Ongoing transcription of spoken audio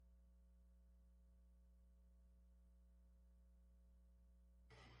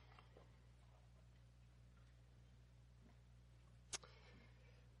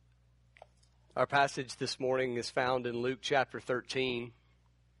Our passage this morning is found in Luke chapter 13.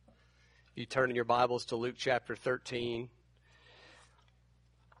 You turn in your Bibles to Luke chapter 13.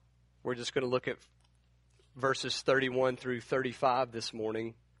 We're just going to look at verses 31 through 35 this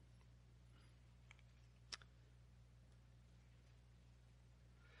morning.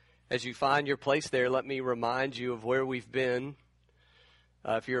 As you find your place there, let me remind you of where we've been.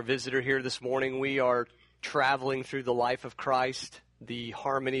 If you're a visitor here this morning, we are traveling through the life of Christ, the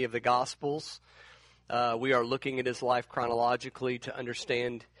harmony of the Gospels. We are looking at his life chronologically to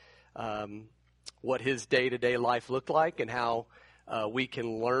understand what his day-to-day life looked like and how we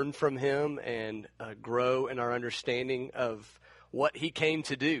can learn from him and grow in our understanding of what he came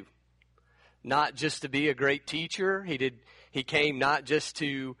to do. Not just to be a great teacher. He came not just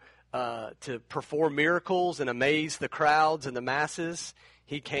to perform miracles and amaze the crowds and the masses.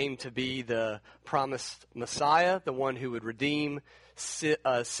 He came to be the promised Messiah, the one who would redeem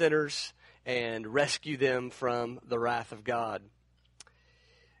sinners and rescue them from the wrath of God.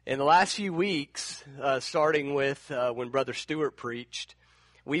 In the last few weeks, starting with when Brother Stewart preached,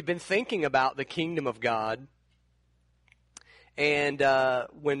 we've been thinking about the kingdom of God. And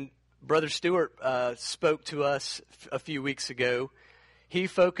when Brother Stewart spoke to us a few weeks ago, he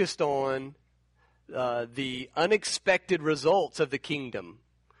focused on the unexpected results of the kingdom.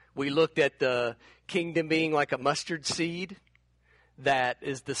 We looked at the kingdom being like a mustard seed that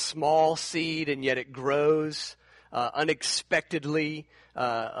is the small seed, and yet it grows unexpectedly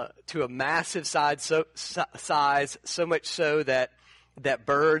to a massive size, so much so that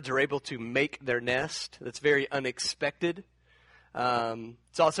birds are able to make their nest. That's very unexpected.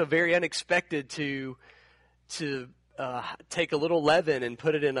 It's also very unexpected to take a little leaven and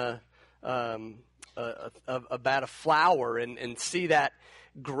put it in a vat of flour and see that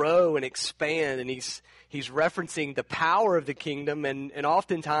grow and expand. And he's referencing the power of the kingdom and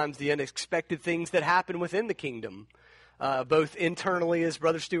oftentimes the unexpected things that happen within the kingdom, both internally, as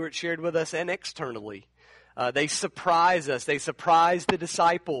Brother Stewart shared with us, and externally. They surprise us. They surprise the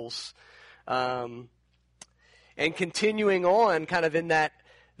disciples. And continuing on kind of in that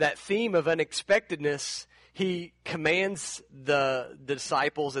theme of unexpectedness, he commands the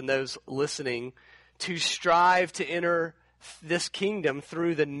disciples and those listening to strive to enter this kingdom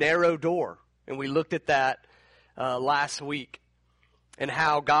through the narrow door. And we looked at that last week, and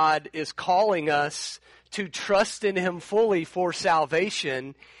how God is calling us to trust in him fully for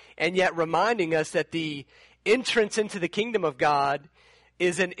salvation, and yet reminding us that the entrance into the kingdom of God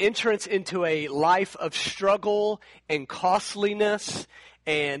is an entrance into a life of struggle and costliness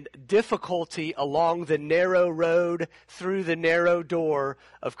and difficulty along the narrow road through the narrow door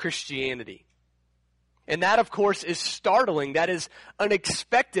of Christianity. And that, of course, is startling. That is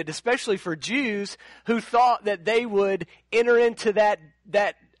unexpected, especially for Jews who thought that they would enter into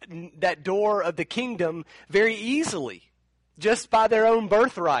that door of the kingdom very easily, just by their own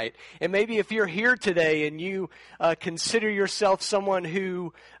birthright. And maybe if you're here today and you consider yourself someone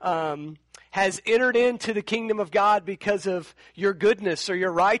who has entered into the kingdom of God because of your goodness or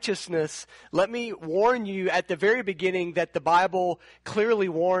your righteousness, let me warn you at the very beginning that the Bible clearly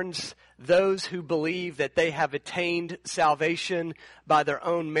warns those who believe that they have attained salvation by their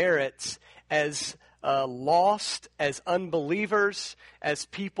own merits as lost, as unbelievers, as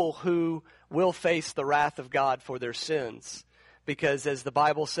people who will face the wrath of God for their sins. Because as the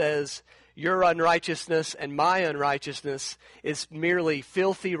Bible says, your unrighteousness and my unrighteousness is merely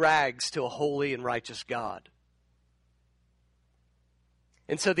filthy rags to a holy and righteous God.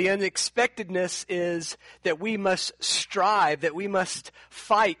 And so the unexpectedness is that we must strive, that we must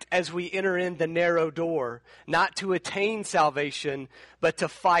fight as we enter in the narrow door, not to attain salvation, but to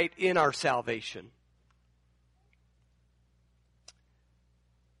fight in our salvation.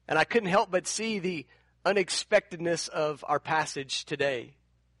 And I couldn't help but see the unexpectedness of our passage today.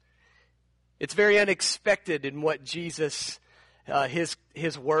 It's very unexpected in what Jesus,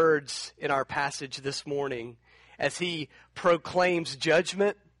 his words in our passage this morning, as he proclaims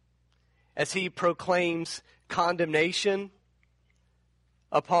judgment, as he proclaims condemnation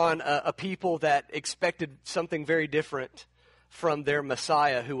upon a people that expected something very different from their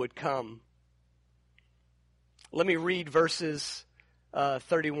Messiah who would come. Let me read verses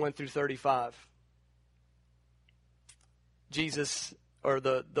 31 through 35. Jesus, or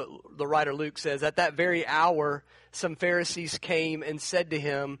the writer Luke says, "At that very hour, some Pharisees came and said to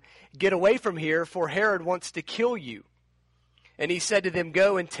him, 'Get away from here, for Herod wants to kill you.' And he said to them,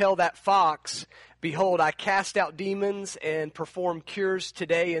 'Go and tell that fox, behold, I cast out demons and perform cures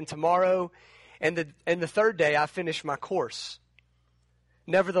today and tomorrow, and the third day I finish my course.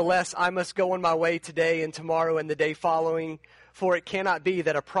 Nevertheless, I must go on my way today and tomorrow and the day following, for it cannot be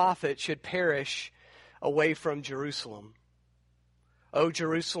that a prophet should perish away from Jerusalem. O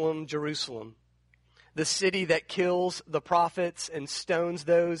Jerusalem, Jerusalem, the city that kills the prophets and stones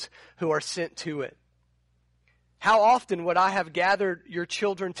those who are sent to it. How often would I have gathered your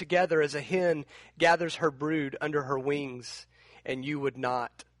children together as a hen gathers her brood under her wings, and you would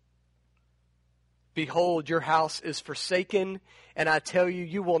not. Behold, your house is forsaken, and I tell you,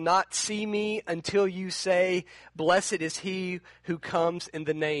 you will not see me until you say, Blessed is he who comes in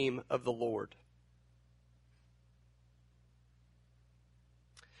the name of the Lord.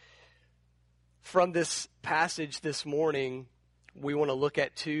 From this passage this morning, we want to look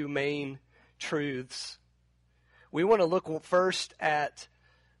at two main truths. We want to look first at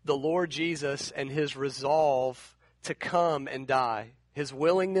the Lord Jesus and his resolve to come and die. His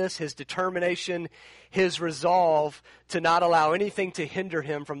willingness, his determination, his resolve to not allow anything to hinder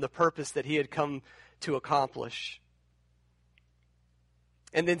him from the purpose that he had come to accomplish.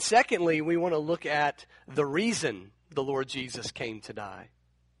 And then secondly, we want to look at the reason the Lord Jesus came to die.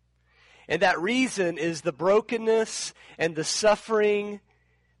 And that reason is the brokenness and the suffering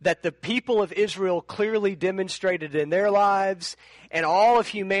that the people of Israel clearly demonstrated in their lives, and all of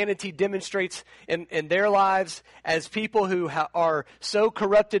humanity demonstrates in their lives as people who are so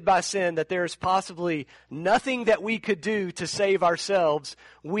corrupted by sin that there is possibly nothing that we could do to save ourselves.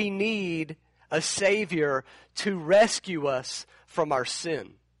 We need a Savior to rescue us from our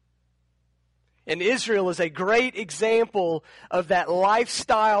sin. And Israel is a great example of that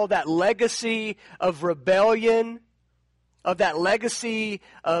lifestyle, that legacy of rebellion, of that legacy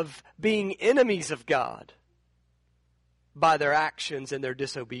of being enemies of God by their actions and their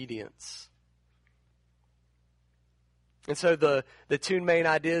disobedience. And so the two main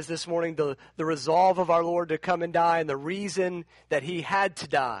ideas this morning, the resolve of our Lord to come and die and the reason that he had to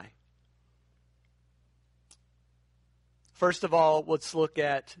die. First of all, let's look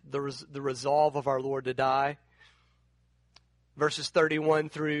at the resolve of our Lord to die. Verses 31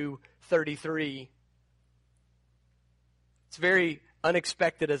 through 33. It's very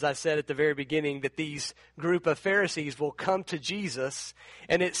unexpected, as I said at the very beginning, that these group of Pharisees will come to Jesus,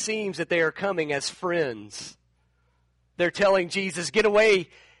 and it seems that they are coming as friends. They're telling Jesus, get away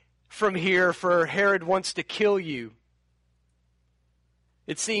from here, for Herod wants to kill you.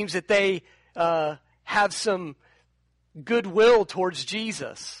 It seems that they have some goodwill towards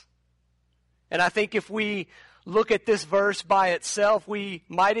Jesus. And I think if we look at this verse by itself, we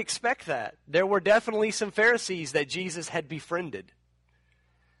might expect that. There were definitely some Pharisees that Jesus had befriended.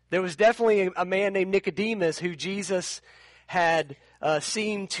 There was definitely a man named Nicodemus who Jesus had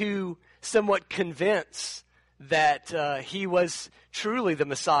seemed to somewhat convince that he was truly the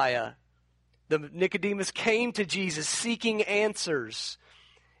Messiah. Nicodemus came to Jesus seeking answers.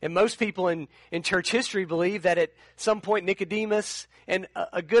 And most people in church history believe that at some point Nicodemus and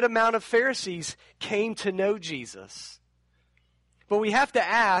a good amount of Pharisees came to know Jesus. But we have to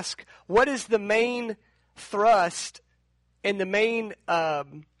ask, what is the main thrust and the main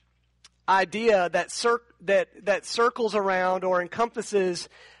idea that circles around or encompasses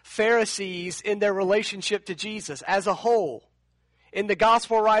Pharisees in their relationship to Jesus as a whole? In the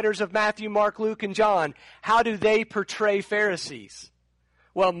gospel writers of Matthew, Mark, Luke, and John, how do they portray Pharisees?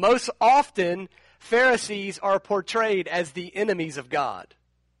 Well, most often, Pharisees are portrayed as the enemies of God,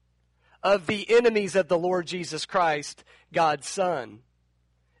 of the enemies of the Lord Jesus Christ, God's Son.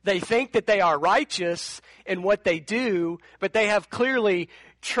 They think that they are righteous in what they do, but they have clearly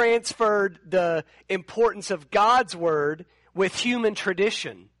transferred the importance of God's Word with human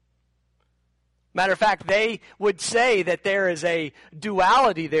tradition. Matter of fact, they would say that there is a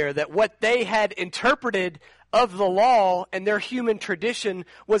duality there, that what they had interpreted of the law and their human tradition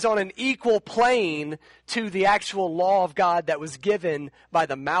was on an equal plane to the actual law of God that was given by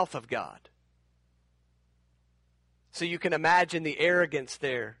the mouth of God. So you can imagine the arrogance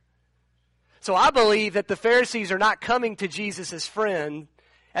there. So I believe that the Pharisees are not coming to Jesus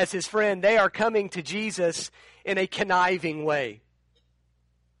as his friend. They are coming to Jesus in a conniving way.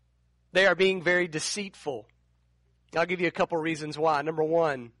 They are being very deceitful. I'll give you a couple reasons why. Number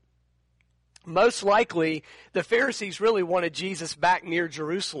one, most likely, the Pharisees really wanted Jesus back near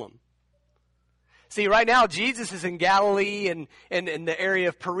Jerusalem. See, right now, Jesus is in Galilee and in the area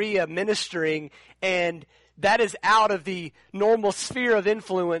of Perea ministering, and that is out of the normal sphere of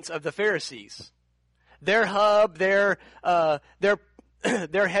influence of the Pharisees. Their hub, their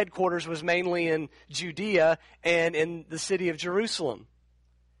headquarters was mainly in Judea and in the city of Jerusalem.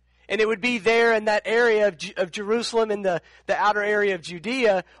 And it would be there in that area of Jerusalem, in the outer area of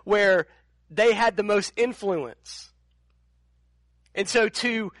Judea, where they had the most influence. And so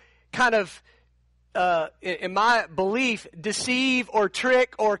to kind of in my belief, deceive or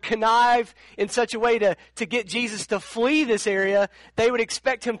trick or connive in such a way to get Jesus to flee this area. They would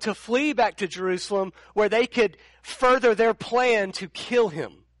expect him to flee back to Jerusalem where they could further their plan to kill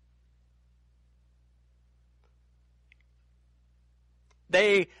him.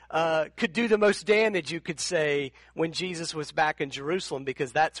 They could do the most damage, you could say, when Jesus was back in Jerusalem,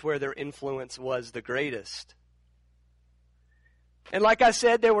 because that's where their influence was the greatest. And like I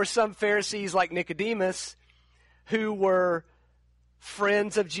said, there were some Pharisees like Nicodemus who were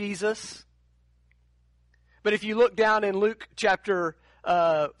friends of Jesus. But if you look down in Luke chapter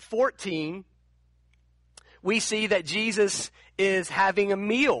 14, we see that Jesus is having a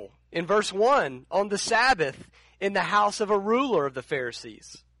meal in verse 1 on the Sabbath in the house of a ruler of the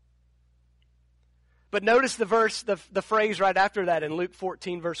Pharisees. But notice the phrase right after that in Luke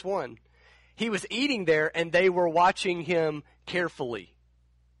 14 verse 1. He was eating there, and they were watching him carefully.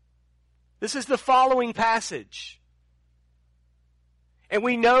 This is the following passage. And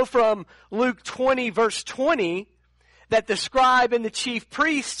we know from Luke 20, verse 20, that the scribe and the chief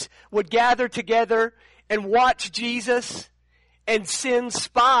priests would gather together and watch Jesus and send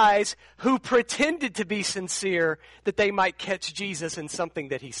spies who pretended to be sincere that they might catch Jesus in something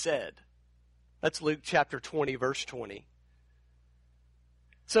that he said. That's Luke chapter 20, verse 20.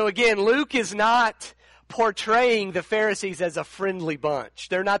 So again, Luke is not portraying the Pharisees as a friendly bunch.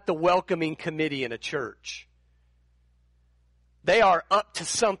 They're not the welcoming committee in a church. They are up to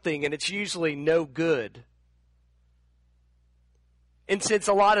something, and it's usually no good. And since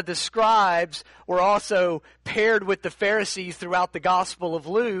a lot of the scribes were also paired with the Pharisees throughout the Gospel of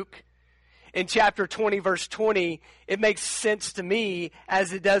Luke, in chapter 20, verse 20, it makes sense to me,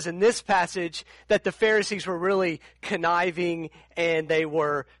 as it does in this passage, that the Pharisees were really conniving and they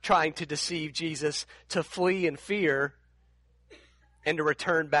were trying to deceive Jesus to flee in fear and to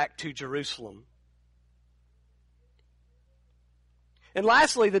return back to Jerusalem. And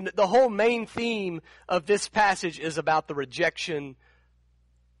lastly, the whole main theme of this passage is about the rejection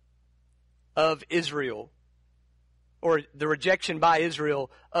of Israel, or the rejection by Israel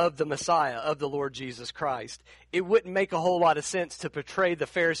of the Messiah, of the Lord Jesus Christ. It wouldn't make a whole lot of sense to portray the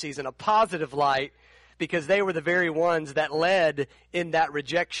Pharisees in a positive light, because they were the very ones that led in that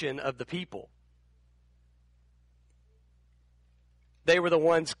rejection of the people. They were the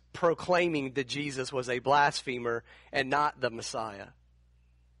ones proclaiming that Jesus was a blasphemer and not the Messiah.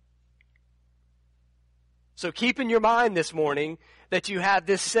 So keep in your mind this morning that you have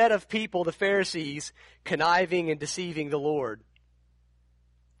this set of people, the Pharisees, conniving and deceiving the Lord,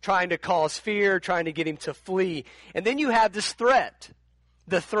 trying to cause fear, trying to get him to flee. And then you have this threat,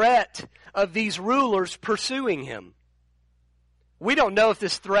 the threat of these rulers pursuing him. We don't know if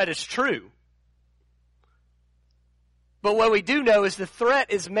this threat is true. But what we do know is the threat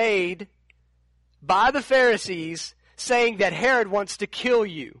is made by the Pharisees, saying that Herod wants to kill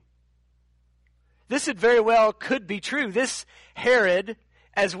you. This very well could be true. This Herod,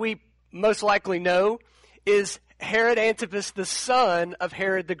 as we most likely know, is Herod Antipas, the son of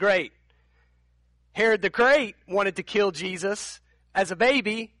Herod the Great. Herod the Great wanted to kill Jesus as a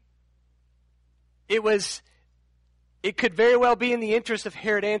baby. It could very well be in the interest of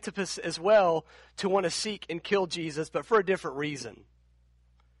Herod Antipas as well to want to seek and kill Jesus, but for a different reason.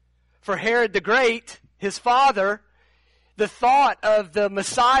 For Herod the Great, his father, the thought of the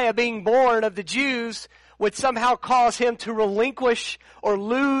Messiah being born of the Jews would somehow cause him to relinquish or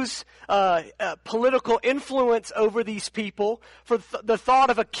lose political influence over these people. For the thought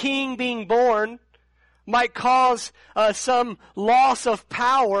of a king being born might cause some loss of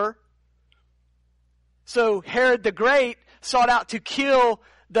power. So Herod the Great sought out to kill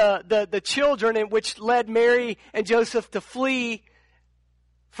the children, in which led Mary and Joseph to flee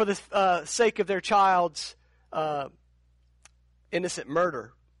for the sake of their child's innocent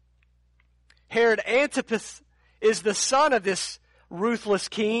murder. Herod Antipas is the son of this ruthless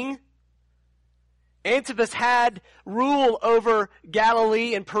king. Antipas had rule over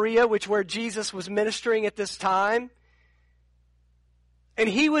Galilee and Perea, which where Jesus was ministering at this time. And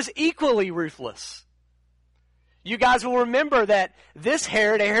he was equally ruthless. You guys will remember that this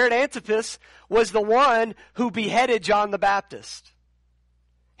Herod Antipas, was the one who beheaded John the Baptist.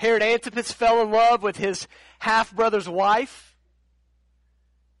 Herod Antipas fell in love with his half-brother's wife,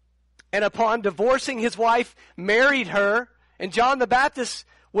 and upon divorcing his wife, married her. And John the Baptist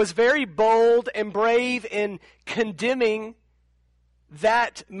was very bold and brave in condemning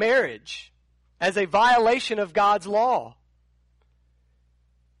that marriage as a violation of God's law.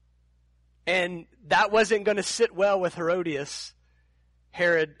 And that wasn't going to sit well with Herodias,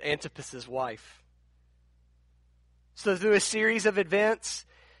 Herod Antipas's wife. So through a series of events,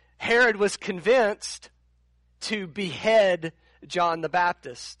 Herod was convinced to behead John the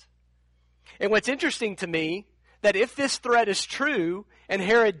Baptist. And what's interesting to me, that if this threat is true, and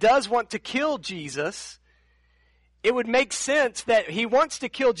Herod does want to kill Jesus, it would make sense that he wants to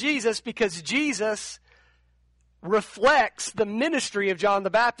kill Jesus because Jesus reflects the ministry of John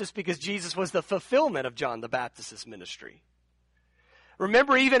the Baptist, because Jesus was the fulfillment of John the Baptist's ministry.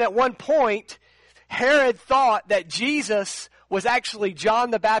 Remember, even at one point, Herod thought that Jesus was actually John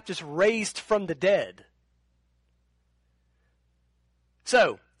the Baptist raised from the dead.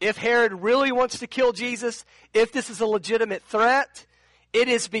 So, if Herod really wants to kill Jesus, if this is a legitimate threat, it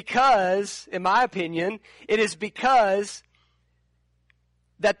is because, in my opinion, it is because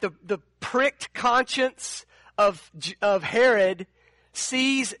that the pricked conscience of Herod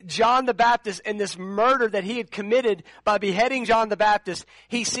sees John the Baptist and this murder that he had committed by beheading John the Baptist.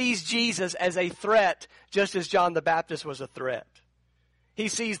 He sees Jesus as a threat, just as John the Baptist was a threat. He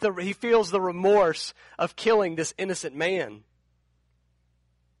feels the remorse of killing this innocent man.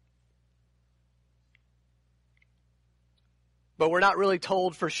 But we're not really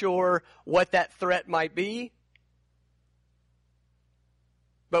told for sure what that threat might be.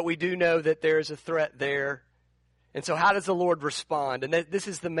 But we do know that there is a threat there. And so how does the Lord respond? And this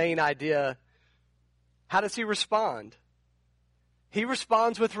is the main idea. How does he respond? He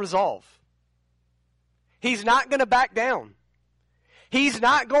responds with resolve. He's not going to back down. He's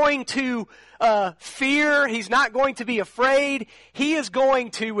not going to fear. He's not going to be afraid. He is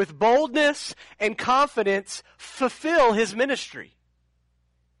going to, with boldness and confidence, fulfill his ministry.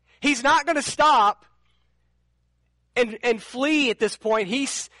 He's not going to stop and flee at this point. He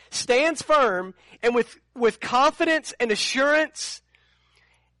stands firm, and with confidence and assurance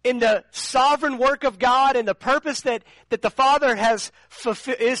in the sovereign work of God and the purpose that the Father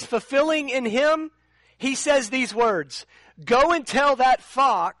is fulfilling in him, he says these words: "Go and tell that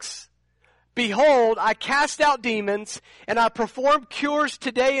fox, behold, I cast out demons, and I perform cures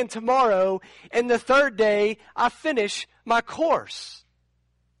today and tomorrow, and the third day I finish my course."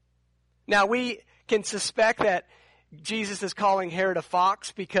 Now, we can suspect that Jesus is calling Herod a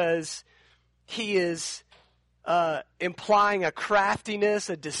fox because he is implying a craftiness,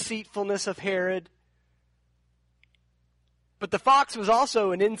 a deceitfulness of Herod. But the fox was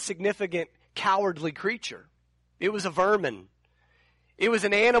also an insignificant, cowardly creature. It was a vermin. It was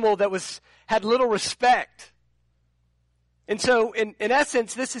an animal that had little respect. And so, in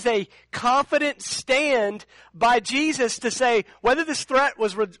essence, this is a confident stand by Jesus to say, whether this threat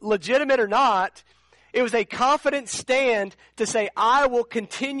was legitimate or not, it was a confident stand to say, I will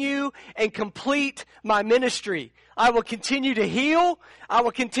continue and complete my ministry. I will continue to heal. I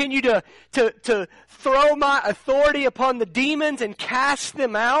will continue to throw my authority upon the demons and cast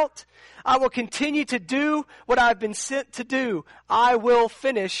them out. I will continue to do what I've been sent to do. I will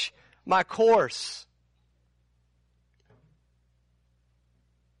finish my course.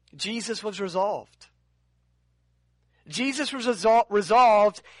 Jesus was resolved. Jesus was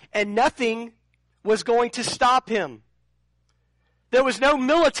resolved, and nothing was going to stop him. There was no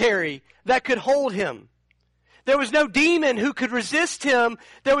military that could hold him. There was no demon who could resist him.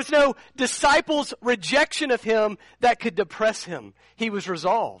 There was no disciples' rejection of him that could depress him. He was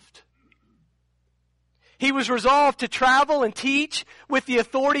resolved. He was resolved to travel and teach with the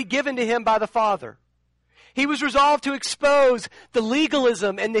authority given to him by the Father. He was resolved to expose the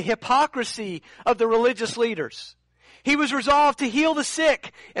legalism and the hypocrisy of the religious leaders. He was resolved to heal the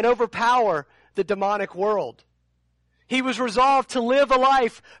sick and overpower the demonic world. He was resolved to live a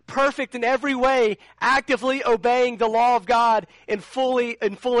life perfect in every way, actively obeying the law of God in full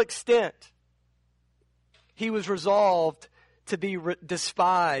extent. He was resolved to be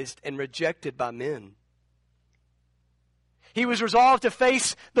despised and rejected by men. He was resolved to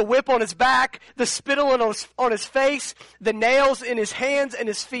face the whip on his back, the spittle on his face, the nails in his hands and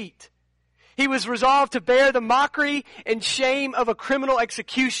his feet. He was resolved to bear the mockery and shame of a criminal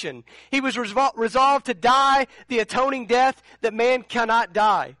execution. He was resolved to die the atoning death that man cannot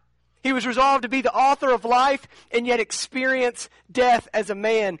die. He was resolved to be the author of life and yet experience death as a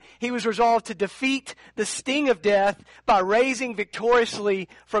man. He was resolved to defeat the sting of death by raising victoriously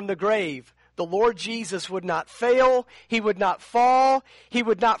from the grave. The Lord Jesus would not fail. He would not fall. He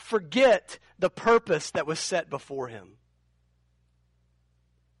would not forget the purpose that was set before him.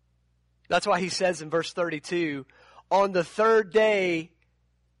 That's why he says in verse 32, on the third day,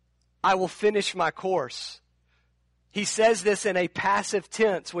 I will finish my course. He says this in a passive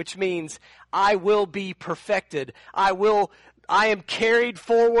tense, which means I will be perfected. I am carried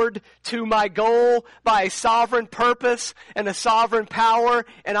forward to my goal by a sovereign purpose and a sovereign power,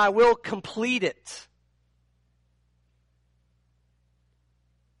 and I will complete it.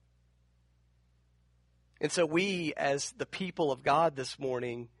 And so we, as the people of God this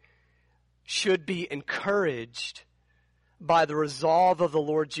morning, should be encouraged by the resolve of the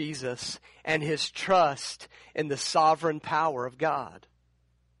Lord Jesus and his trust in the sovereign power of God.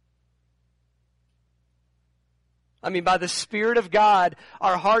 I mean, by the Spirit of God,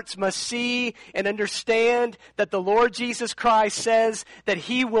 our hearts must see and understand that the Lord Jesus Christ says that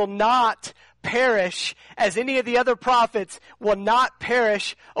he will not perish as any of the other prophets will not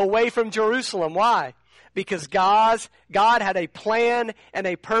perish away from Jerusalem. Why? Because God had a plan and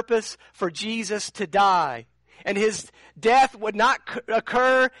a purpose for Jesus to die. And his death would not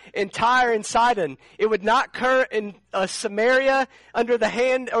occur in Tyre and Sidon. It would not occur in Samaria under the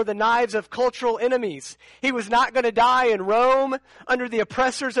hand or the knives of cultural enemies. He was not going to die in Rome under the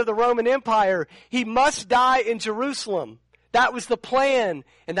oppressors of the Roman Empire. He must die in Jerusalem. That was the plan,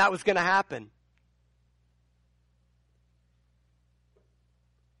 and that was going to happen.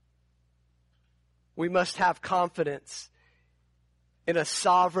 We must have confidence in a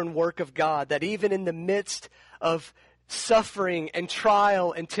sovereign work of God, that even in the midst of suffering and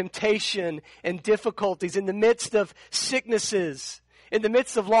trial and temptation and difficulties, in the midst of sicknesses, in the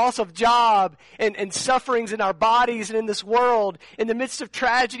midst of loss of job and sufferings in our bodies and in this world, in the midst of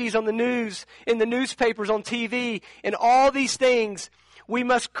tragedies on the news, in the newspapers, on TV, in all these things, we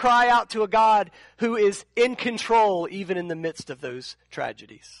must cry out to a God who is in control even in the midst of those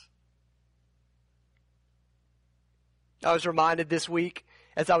tragedies. I was reminded this week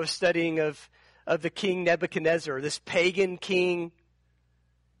as I was studying of the king Nebuchadnezzar, this pagan king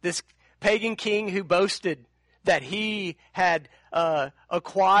who boasted that he had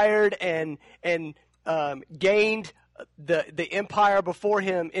acquired and gained the empire before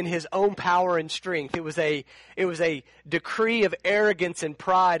him in his own power and strength. It was a decree of arrogance and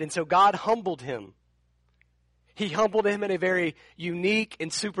pride, and so God humbled him. He humbled him in a very unique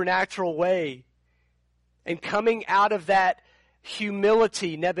and supernatural way. And coming out of that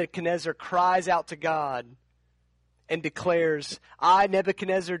humility, Nebuchadnezzar cries out to God and declares, I,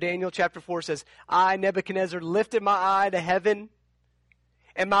 Nebuchadnezzar, Daniel chapter 4 says, I, Nebuchadnezzar, lifted my eye to heaven,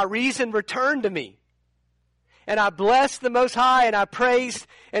 and my reason returned to me. And I blessed the Most High, and I praised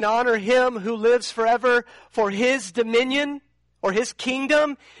and honor him who lives forever, for his dominion, or his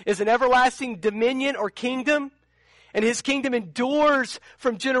kingdom, is an everlasting dominion or kingdom. And his kingdom endures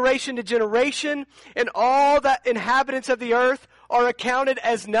from generation to generation, and all the inhabitants of the earth are accounted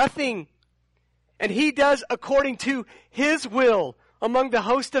as nothing. And he does according to his will among the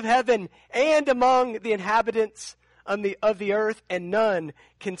host of heaven and among the inhabitants of the earth, and none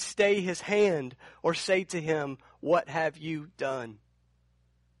can stay his hand or say to him, what have you done?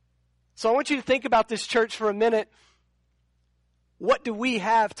 So I want you to think about this, church, for a minute. What do we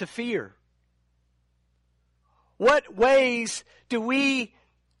have to fear? What ways do we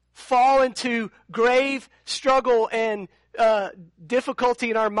fall into grave struggle and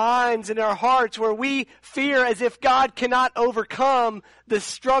difficulty in our minds and in our hearts where we fear as if God cannot overcome the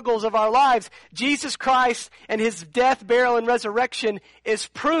struggles of our lives? Jesus Christ and his death, burial, and resurrection is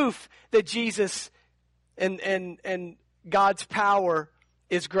proof that Jesus and God's power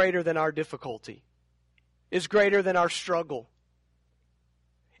is greater than our difficulty, is greater than our struggle.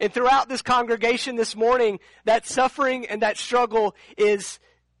 And throughout this congregation this morning, that suffering and that struggle is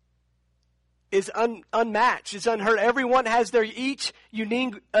unmatched. It's unheard. Everyone has their each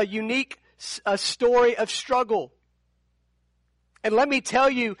unique story of struggle. And let me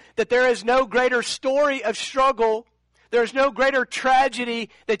tell you that there is no greater story of struggle, there is no greater tragedy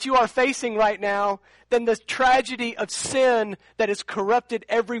that you are facing right now than the tragedy of sin that has corrupted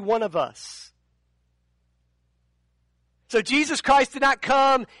every one of us. So Jesus Christ did not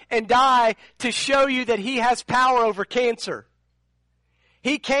come and die to show you that he has power over cancer.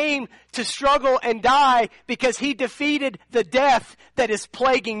 He came to struggle and die because he defeated the death that is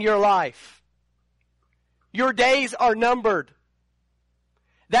plaguing your life. Your days are numbered.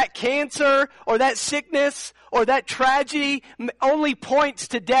 That cancer or that sickness or that tragedy only points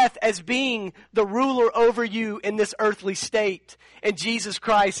to death as being the ruler over you in this earthly state. And Jesus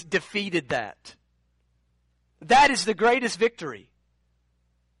Christ defeated that. That is the greatest victory.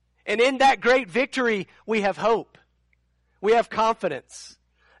 And in that great victory, we have hope. We have confidence.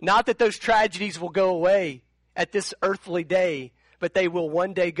 Not that those tragedies will go away at this earthly day, but they will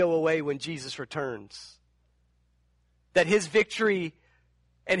one day go away when Jesus returns. That his victory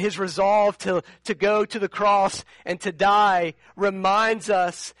and his resolve to go to the cross and to die reminds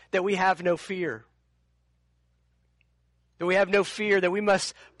us that we have no fear. That we have no fear, that we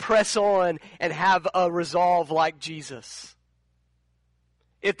must press on and have a resolve like Jesus.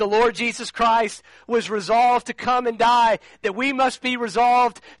 If the Lord Jesus Christ was resolved to come and die, that we must be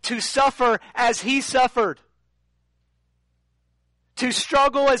resolved to suffer as He suffered. To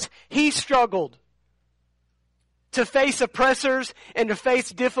struggle as He struggled. To face oppressors and to face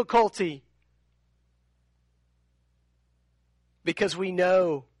difficulty. Because we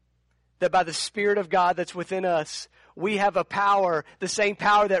know that by the Spirit of God that's within us, we have a power, the same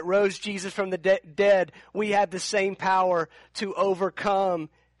power that rose Jesus from the dead. We have the same power to overcome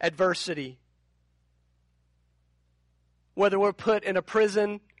adversity. Whether we're put in a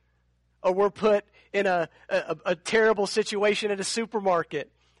prison or we're put in a terrible situation at a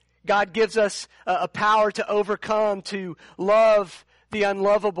supermarket, God gives us a power to overcome, to love the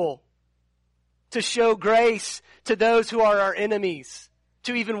unlovable, to show grace to those who are our enemies,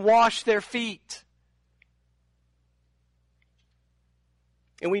 to even wash their feet.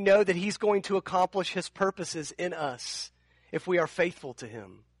 And we know that He's going to accomplish His purposes in us if we are faithful to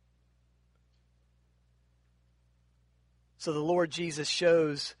Him. So the Lord Jesus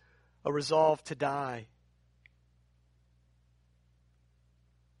shows a resolve to die.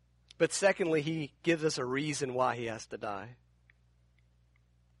 But secondly, He gives us a reason why He has to die.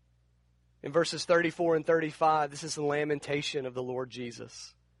 In verses 34 and 35, this is the lamentation of the Lord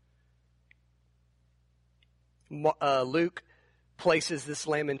Jesus. Luke places this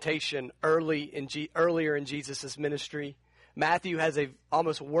lamentation earlier in Jesus' ministry. Matthew has a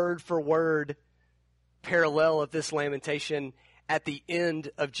almost word for word parallel of this lamentation at the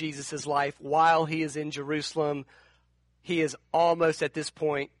end of Jesus' life. While He is in Jerusalem, He is almost at this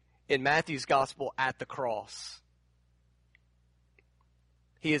point in Matthew's gospel at the cross.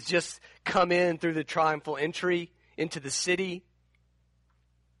 He has just come in through the triumphal entry into the city,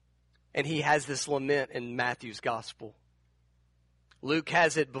 and He has this lament in Matthew's gospel. Luke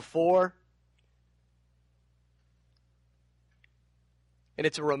has it before. And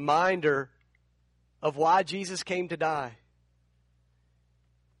it's a reminder of why Jesus came to die.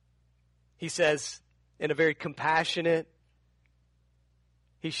 He says, in a very compassionate,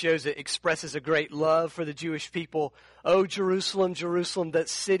 He expresses a great love for the Jewish people. "O Jerusalem, Jerusalem, that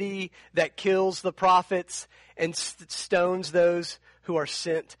city that kills the prophets and stones those who are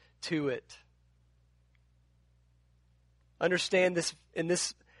sent to it." Understand this, in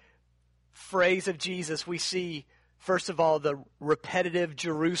this phrase of Jesus, we see, first of all, the repetitive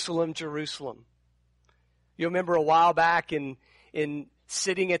Jerusalem, Jerusalem. You remember a while back in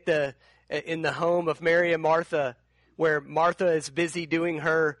sitting in the home of Mary and Martha, where Martha is busy doing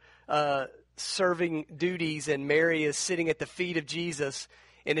her serving duties and Mary is sitting at the feet of Jesus.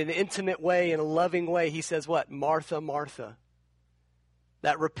 In an intimate way, in a loving way, He says what? "Martha, Martha."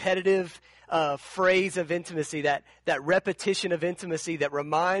 That repetitive phrase of intimacy, that repetition of intimacy that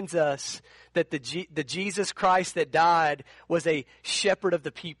reminds us that the Jesus Christ that died was a shepherd of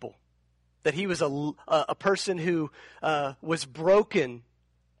the people. That He was a person who was broken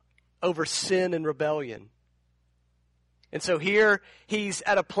over sin and rebellion. And so here He's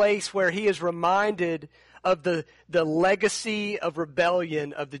at a place where He is reminded of the legacy of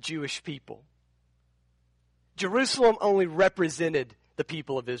rebellion of the Jewish people. Jerusalem only represented the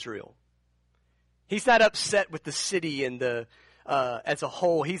people of Israel. He's not upset with the city and as a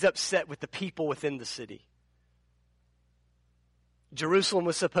whole. He's upset with the people within the city. Jerusalem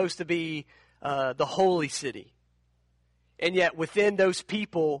was supposed to be the holy city. And yet within those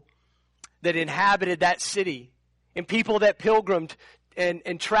people that inhabited that city and people that pilgrimed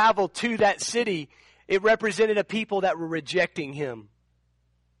and traveled to that city, it represented a people that were rejecting Him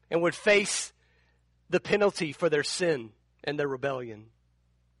and would face the penalty for their sin and their rebellion.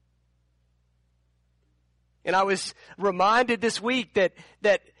 And I was reminded this week that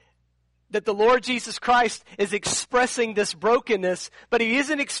the Lord Jesus Christ is expressing this brokenness, but He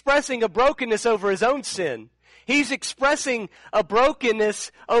isn't expressing a brokenness over His own sin. He's expressing a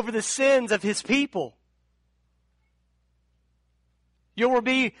brokenness over the sins of His people. You will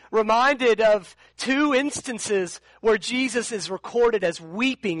be reminded of two instances where Jesus is recorded as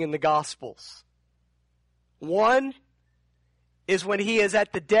weeping in the Gospels. One is when He is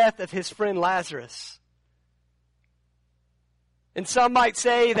at the death of His friend Lazarus. And some might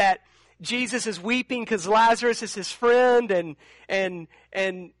say that Jesus is weeping because Lazarus is His friend and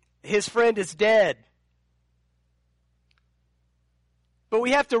His friend is dead. But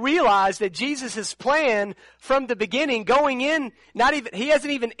we have to realize that Jesus' plan from the beginning, going in, He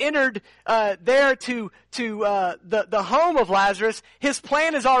hasn't even entered there to the home of Lazarus. His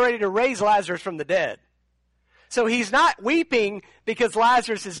plan is already to raise Lazarus from the dead. So He's not weeping because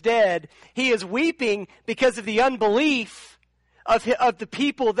Lazarus is dead. He is weeping because of the unbelief of the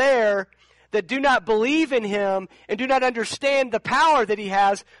people there that do not believe in him and do not understand the power that he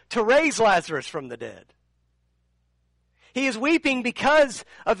has to raise Lazarus from the dead. He is weeping because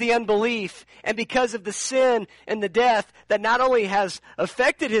of the unbelief and because of the sin and the death that not only has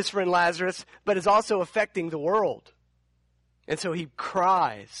affected his friend Lazarus, but is also affecting the world. And so he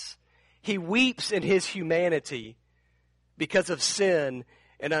cries. He weeps in his humanity because of sin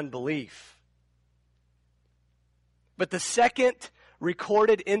and unbelief. But the second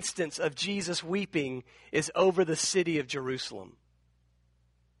recorded instance of Jesus weeping is over the city of Jerusalem.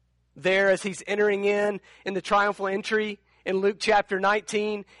 There, as he's entering in the triumphal entry in Luke chapter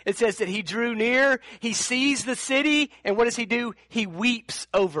 19, it says that he drew near, he sees the city, and what does he do? He weeps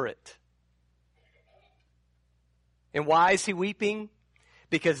over it. And why is he weeping?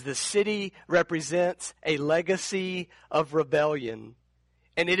 Because the city represents a legacy of rebellion.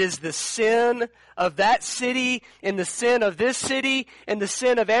 And it is the sin of that city and the sin of this city and the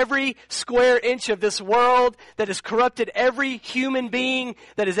sin of every square inch of this world that has corrupted every human being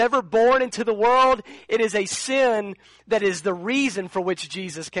that is ever born into the world. It is a sin that is the reason for which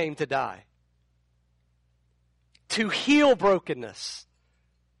Jesus came to die. To heal brokenness.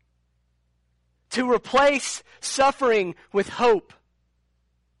 To replace suffering with hope.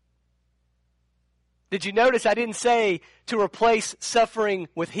 Did you notice I didn't say to replace suffering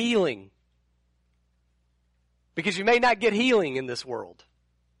with healing? Because you may not get healing in this world.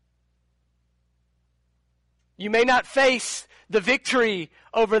 You may not face the victory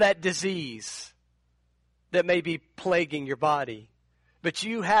over that disease that may be plaguing your body. But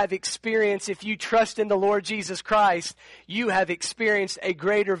you have experienced, if you trust in the Lord Jesus Christ, you have experienced a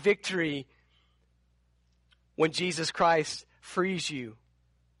greater victory when Jesus Christ frees you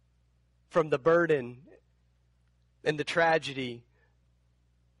from the burden and the tragedy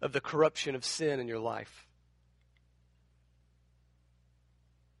of the corruption of sin in your life.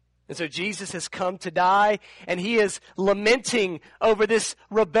 And so Jesus has come to die, and he is lamenting over this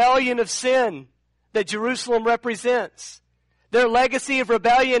rebellion of sin that Jerusalem represents. Their legacy of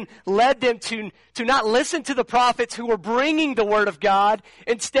rebellion led them to not listen to the prophets who were bringing the word of God.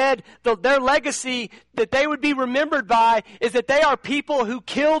 Instead, their legacy that they would be remembered by is that they are people who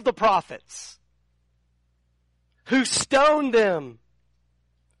killed the prophets, who stoned them,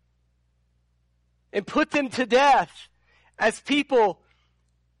 and put them to death as people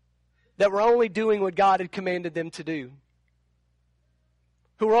that were only doing what God had commanded them to do,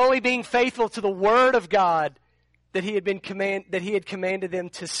 who were only being faithful to the word of God that he had commanded them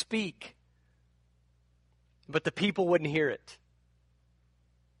to speak. But the people wouldn't hear it.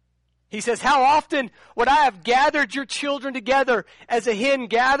 He says, "How often would I have gathered your children together as a hen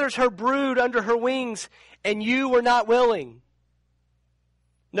gathers her brood under her wings, and you were not willing?"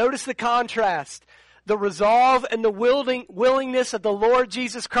 Notice the contrast. The resolve and the willingness of the Lord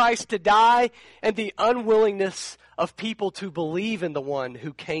Jesus Christ to die, and the unwillingness of people to believe in the one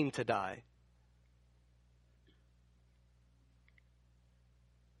who came to die.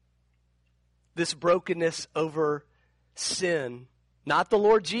 This brokenness over sin, not the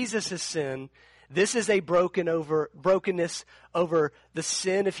Lord Jesus' sin, this is a brokenness over the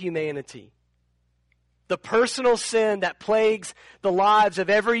sin of humanity. The personal sin that plagues the lives of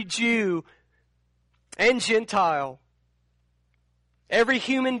every Jew and Gentile, every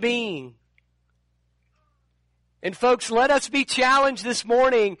human being. And folks, let us be challenged this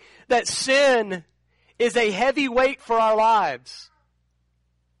morning that sin is a heavy weight for our lives.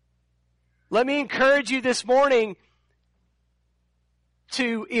 Let me encourage you this morning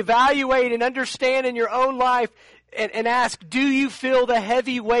to evaluate and understand in your own life and ask, do you feel the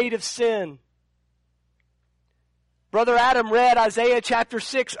heavy weight of sin? Brother Adam read Isaiah chapter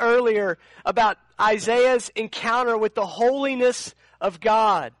 6 earlier about Isaiah's encounter with the holiness of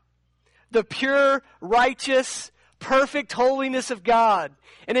God. The pure, righteous, perfect holiness of God.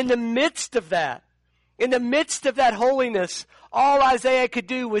 And in the midst of that holiness, all Isaiah could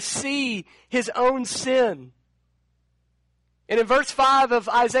do was see his own sin. And in verse 5 of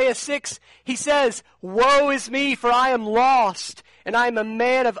Isaiah 6, he says, "Woe is me, for I am lost, and I am a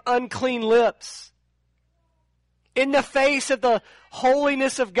man of unclean lips." In the face of the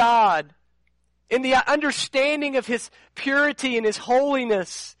holiness of God, in the understanding of his purity and his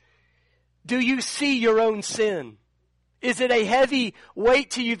holiness, do you see your own sin? Is it a heavy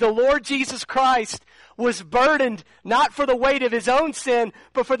weight to you? The Lord Jesus Christ was burdened not for the weight of his own sin,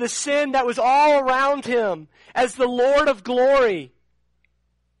 but for the sin that was all around him as the Lord of glory.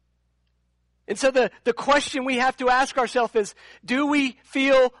 And so the question we have to ask ourselves is, do we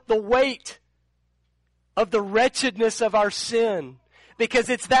feel the weight of the wretchedness of our sin? because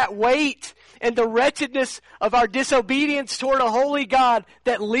it's that weight and the wretchedness of our disobedience toward a holy God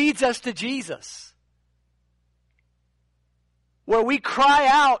that leads us to Jesus. Where we cry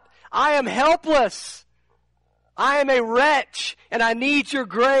out, I am helpless. I am a wretch, and I need your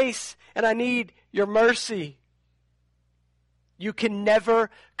grace, and I need your mercy. You can never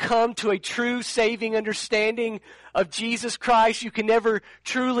come to a true saving understanding of Jesus Christ. You can never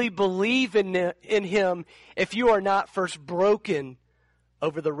truly believe in Him if you are not first broken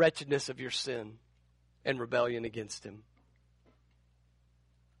over the wretchedness of your sin and rebellion against Him.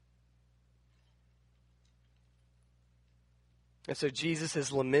 And so Jesus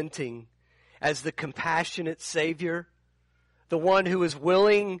is lamenting as the compassionate Savior, the one who is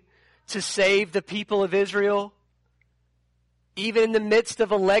willing to save the people of Israel, even in the midst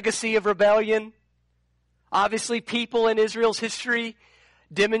of a legacy of rebellion. Obviously, people in Israel's history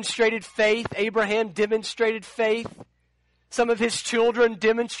demonstrated faith. Abraham demonstrated faith. Some of his children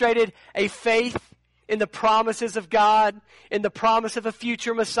demonstrated a faith in the promises of God, in the promise of a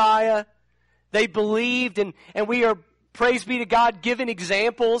future Messiah. They believed, and we are, praise be to God, given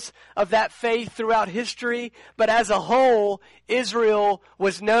examples of that faith throughout history. But as a whole, Israel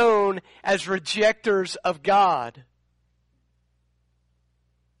was known as rejectors of God.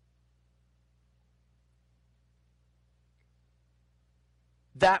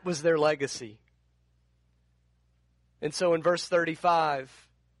 That was their legacy. And so in verse 35,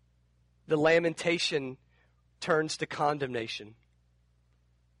 the lamentation turns to condemnation.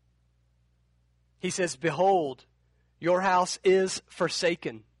 He says, behold, your house is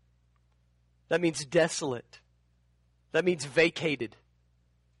forsaken. That means desolate. That means vacated.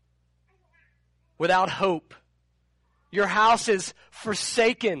 Without hope. Your house is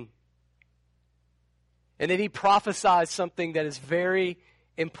forsaken. And then he prophesies something that is very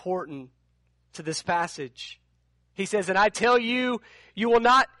important to this passage. He says, and I tell you, you will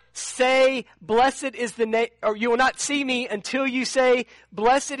not say, blessed is the name, or you will not see me until you say,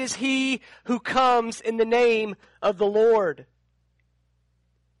 blessed is he who comes in the name of the Lord.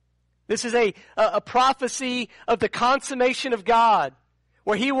 This is a prophecy of the consummation of God,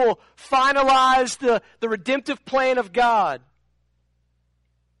 where he will finalize the redemptive plan of God.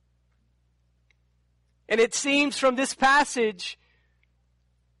 And it seems from this passage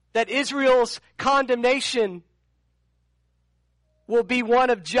that Israel's condemnation will be one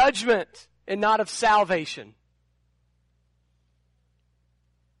of judgment and not of salvation.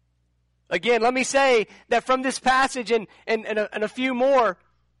 Again, let me say that from this passage and a few more,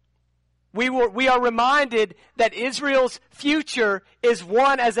 we are reminded that Israel's future is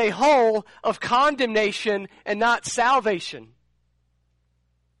one as a whole of condemnation and not salvation.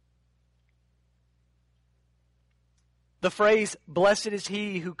 The phrase, blessed is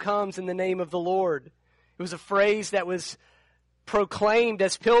he who comes in the name of the Lord. It was a phrase that was proclaimed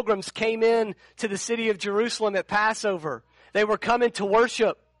as pilgrims came in to the city of Jerusalem at Passover. They were coming to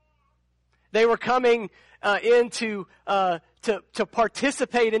worship. They were coming in to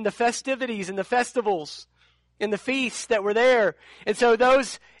participate in the festivities and the festivals and the feasts that were there. And so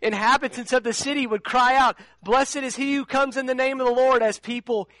those inhabitants of the city would cry out, blessed is he who comes in the name of the Lord, as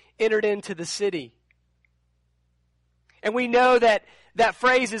people entered into the city. And we know that that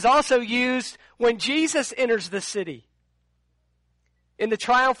phrase is also used when Jesus enters the city. In the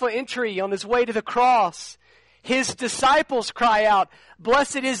triumphal entry on his way to the cross, his disciples cry out,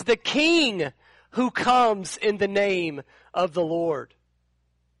 blessed is the King who comes in the name of the Lord.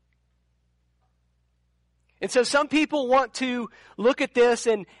 And so some people want to look at this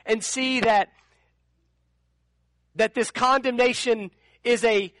and see that this condemnation is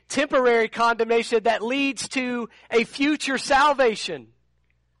a temporary condemnation that leads to a future salvation.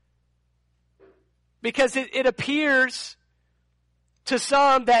 Because it appears to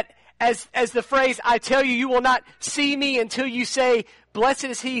some that as the phrase, I tell you, you will not see me until you say, blessed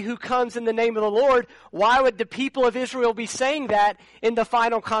is he who comes in the name of the Lord. Why would the people of Israel be saying that in the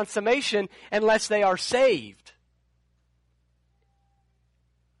final consummation unless they are saved?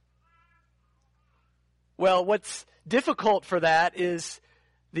 Well, what's difficult for that is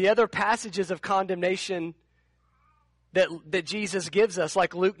the other passages of condemnation that Jesus gives us,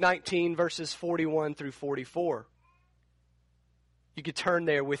 like Luke 19, verses 41 through 44. You could turn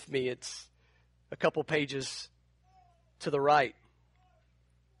there with me. It's a couple pages to the right.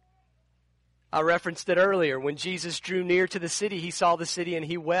 I referenced it earlier. When Jesus drew near to the city, he saw the city and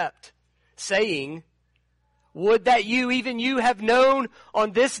he wept, saying, would that you, even you, have known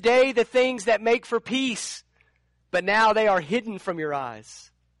on this day the things that make for peace, but now they are hidden from your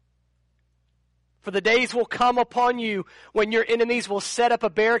eyes. For the days will come upon you when your enemies will set up a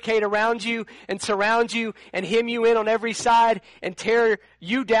barricade around you and surround you and hem you in on every side and tear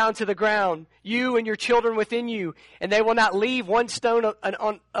you down to the ground, you and your children within you, and they will not leave one stone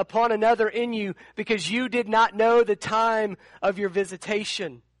upon another in you, because you did not know the time of your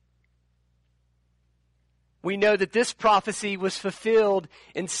visitation. We know that this prophecy was fulfilled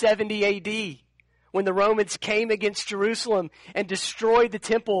in 70 A.D., when the Romans came against Jerusalem and destroyed the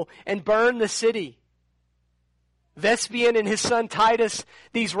temple and burned the city. Vespasian and his son Titus,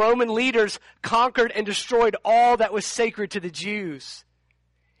 these Roman leaders, conquered and destroyed all that was sacred to the Jews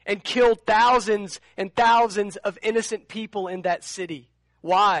and killed thousands and thousands of innocent people in that city.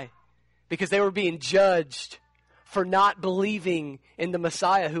 Why? Because they were being judged for not believing in the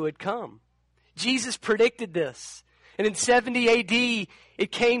Messiah who had come. Jesus predicted this. And in 70 A.D., it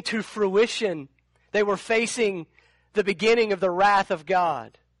came to fruition. They were facing the beginning of the wrath of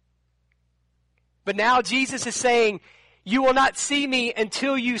God. But now Jesus is saying, you will not see me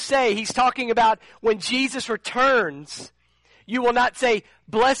until you say, he's talking about when Jesus returns, you will not say,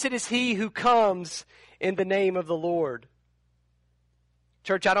 blessed is he who comes in the name of the Lord.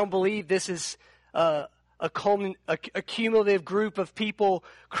 Church, I don't believe this is a cumulative group of people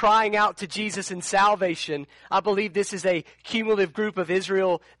crying out to Jesus in salvation. I believe this is a cumulative group of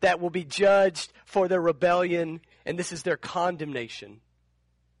Israel that will be judged for their rebellion, and this is their condemnation.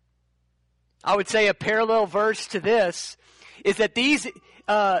 I would say a parallel verse to this is that these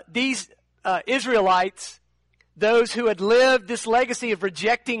Israelites, those who had lived this legacy of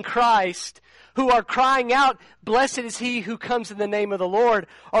rejecting Christ, who are crying out, blessed is he who comes in the name of the Lord,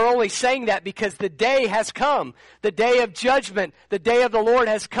 are only saying that because the day has come. The day of judgment, the day of the Lord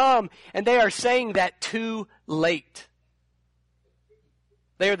has come, and they are saying that too late.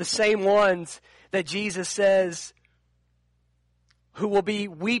 They are the same ones that Jesus says who will be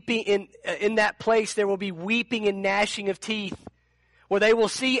weeping in that place. There will be weeping and gnashing of teeth, where they will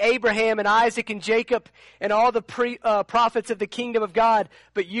see Abraham and Isaac and Jacob and all the prophets of the kingdom of God,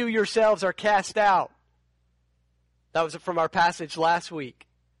 but you yourselves are cast out. That was from our passage last week.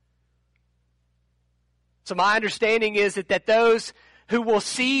 So my understanding is that those who will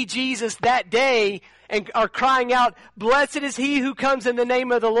see Jesus that day and are crying out, blessed is he who comes in the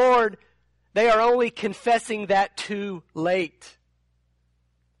name of the Lord, they are only confessing that too late.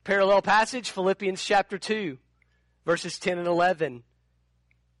 Parallel passage, Philippians chapter 2, verses 10 and 11.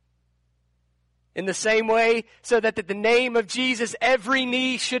 In the same way, so that at the name of Jesus every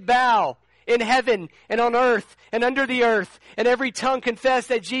knee should bow, in heaven and on earth and under the earth, and every tongue confess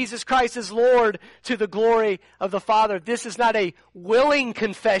that Jesus Christ is Lord, to the glory of the Father. This is not a willing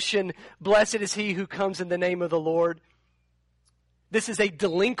confession, blessed is he who comes in the name of the Lord. This is a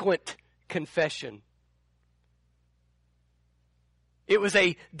delinquent confession. It was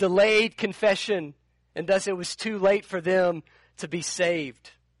a delayed confession, and thus it was too late for them to be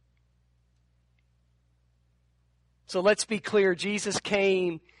saved. So let's be clear. Jesus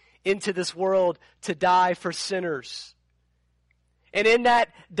came into this world to die for sinners. And in that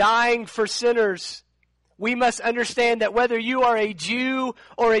dying for sinners, we must understand that whether you are a Jew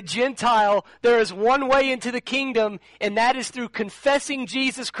or a Gentile, there is one way into the kingdom, and that is through confessing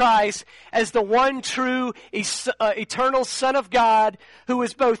Jesus Christ as the one true eternal Son of God, who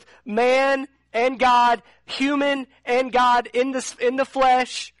is both man and God, human and God in the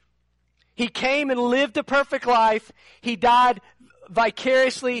flesh. He came and lived a perfect life. He died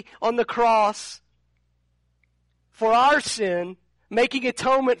vicariously on the cross for our sin, making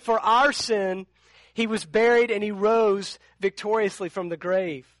atonement for our sin. He was buried and he rose victoriously from the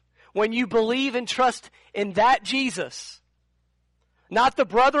grave. When you believe and trust in that Jesus, not the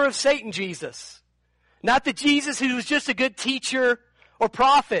brother of Satan Jesus, not the Jesus who was just a good teacher or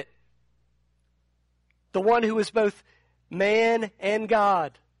prophet, the one who was both man and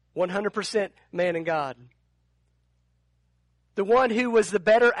God, 100% man and God. The one who was the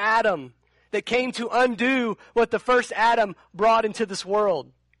better Adam that came to undo what the first Adam brought into this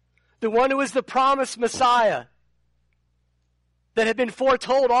world. The one who was the promised Messiah that had been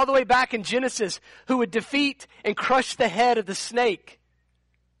foretold all the way back in Genesis, who would defeat and crush the head of the snake.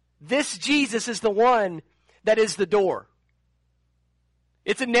 This Jesus is the one that is the door.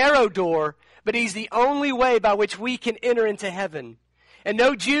 It's a narrow door, but he's the only way by which we can enter into heaven. And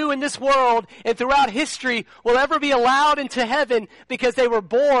no Jew in this world and throughout history will ever be allowed into heaven because they were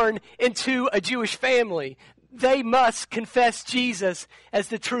born into a Jewish family. They must confess Jesus as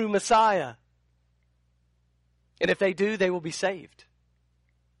the true Messiah. And if they do, they will be saved.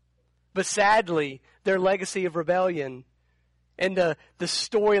 But sadly, their legacy of rebellion and the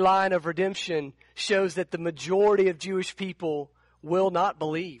storyline of redemption shows that the majority of Jewish people will not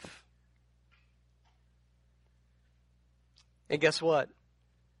believe. And guess what?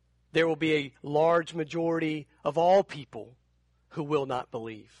 There will be a large majority of all people who will not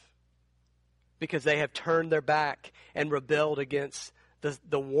believe, because they have turned their back and rebelled against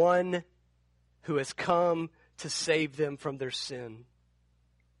the one who has come to save them from their sin.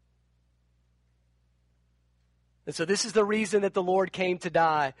 And so this is the reason that the Lord came to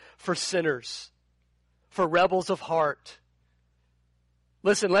die: for sinners, for rebels of heart.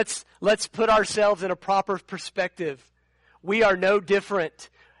 Listen, let's put ourselves in a proper perspective. We are no different,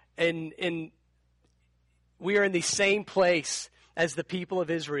 and we are in the same place as the people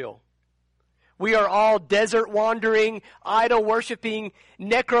of Israel. We are all desert wandering, idol worshiping,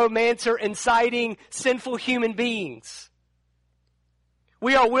 necromancer inciting, sinful human beings.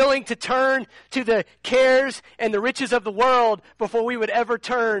 We are willing to turn to the cares and the riches of the world before we would ever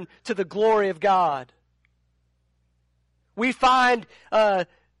turn to the glory of God. We find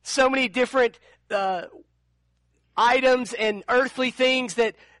so many different items and earthly things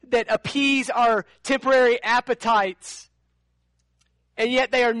that appease our temporary appetites, and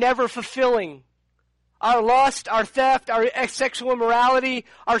yet they are never fulfilling. Our lust, our theft, our sexual immorality,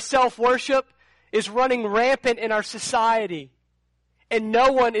 our self-worship is running rampant in our society, and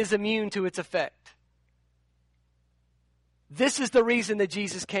no one is immune to its effect. This is the reason that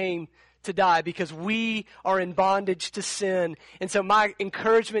Jesus came to die, because we are in bondage to sin. And so my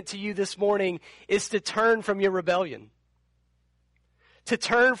encouragement to you this morning is to turn from your rebellion, to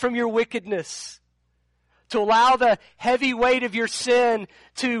turn from your wickedness, to allow the heavy weight of your sin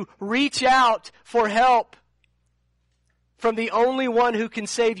to reach out for help from the only one who can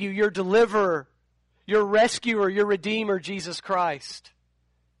save you, your deliverer, your rescuer, your redeemer, Jesus Christ.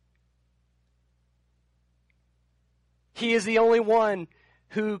 He is the only one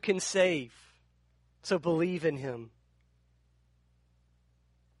who can save. So believe in Him.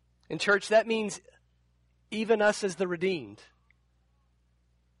 And church, that means even us as the redeemed.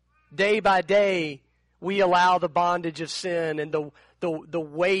 Day by day, we allow the bondage of sin and the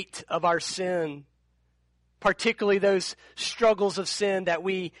weight of our sin, particularly those struggles of sin that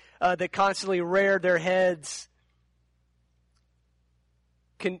that constantly rear their heads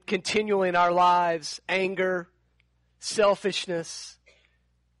continually in our lives: anger, selfishness,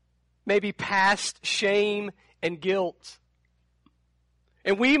 maybe past shame and guilt.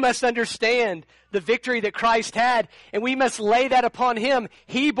 And we must understand the victory that Christ had, and we must lay that upon Him.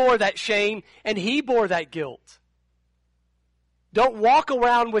 He bore that shame, and He bore that guilt. Don't walk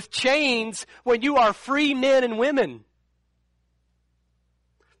around with chains when you are free men and women.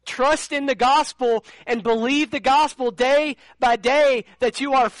 Trust in the gospel and believe the gospel day by day that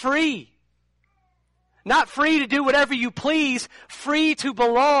you are free. Not free to do whatever you please, free to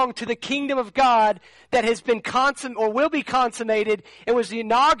belong to the kingdom of God that has been or will be consummated and was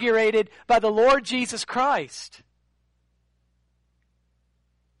inaugurated by the Lord Jesus Christ.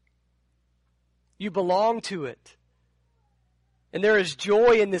 You belong to it. And there is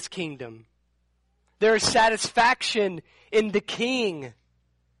joy in this kingdom. There is satisfaction in the King.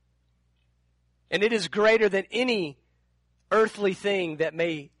 And it is greater than any earthly thing that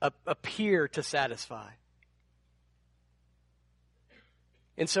may appear to satisfy.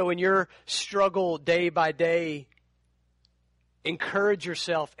 And so in your struggle day by day, encourage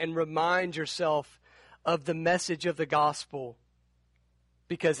yourself and remind yourself of the message of the gospel,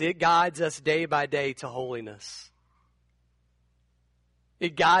 because it guides us day by day to holiness.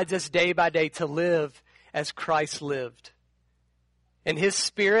 It guides us day by day to live as Christ lived. And His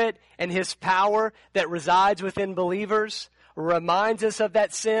Spirit and His power that resides within believers reminds us of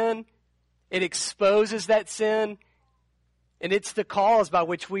that sin. It exposes that sin. And it's the cause by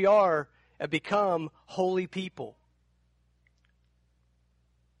which we are become holy people.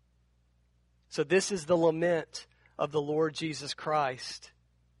 So this is the lament of the Lord Jesus Christ.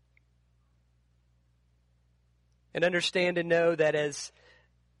 And understand and know that as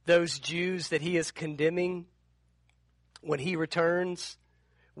those Jews that He is condemning, when He returns,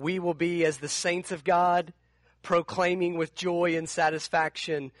 we will be, as the saints of God, proclaiming with joy and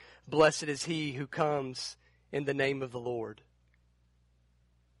satisfaction, "Blessed is he who comes in the name of the Lord."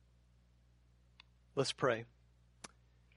 Let's pray.